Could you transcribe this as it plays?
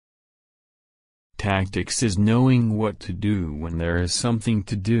Tactics is knowing what to do when there is something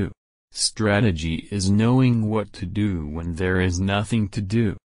to do. Strategy is knowing what to do when there is nothing to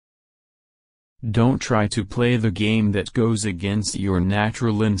do. Don't try to play the game that goes against your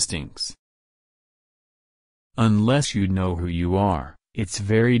natural instincts. Unless you know who you are, it's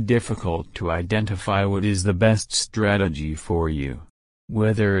very difficult to identify what is the best strategy for you,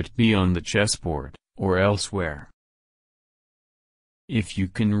 whether it be on the chessboard, or elsewhere. If you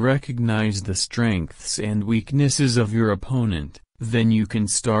can recognize the strengths and weaknesses of your opponent, then you can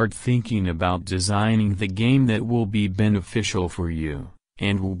start thinking about designing the game that will be beneficial for you,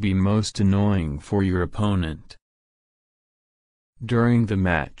 and will be most annoying for your opponent. During the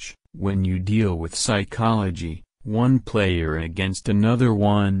match, when you deal with psychology, one player against another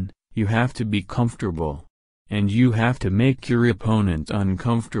one, you have to be comfortable. And you have to make your opponent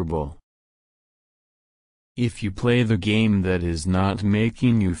uncomfortable. If you play the game that is not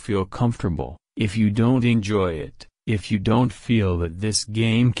making you feel comfortable, if you don't enjoy it, if you don't feel that this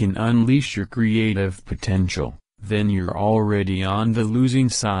game can unleash your creative potential, then you're already on the losing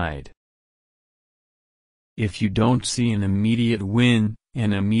side. If you don't see an immediate win,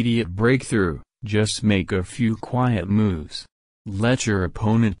 an immediate breakthrough, just make a few quiet moves. Let your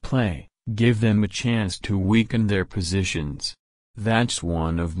opponent play, give them a chance to weaken their positions. That's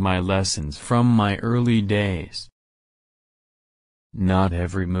one of my lessons from my early days. Not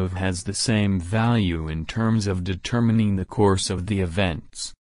every move has the same value in terms of determining the course of the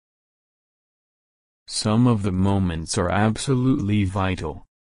events. Some of the moments are absolutely vital.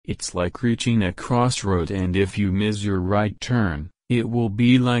 It's like reaching a crossroad, and if you miss your right turn, it will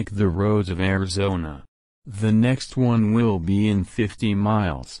be like the roads of Arizona. The next one will be in 50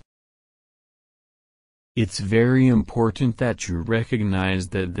 miles. It's very important that you recognize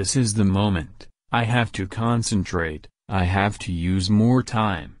that this is the moment. I have to concentrate, I have to use more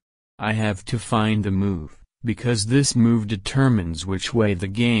time. I have to find the move, because this move determines which way the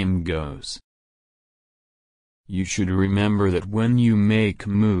game goes. You should remember that when you make a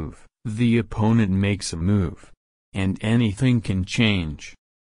move, the opponent makes a move. And anything can change.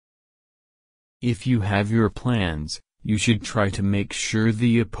 If you have your plans, you should try to make sure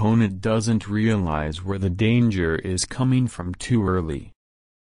the opponent doesn't realize where the danger is coming from too early.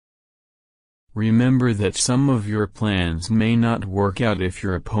 Remember that some of your plans may not work out if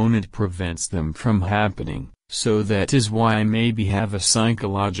your opponent prevents them from happening, so that is why maybe have a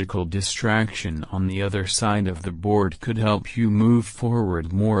psychological distraction on the other side of the board could help you move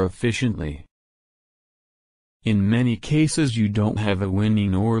forward more efficiently. In many cases you don't have a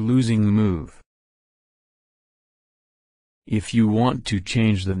winning or losing move. If you want to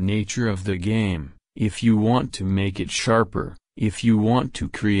change the nature of the game, if you want to make it sharper, if you want to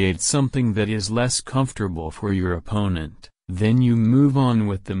create something that is less comfortable for your opponent, then you move on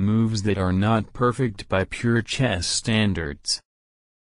with the moves that are not perfect by pure chess standards.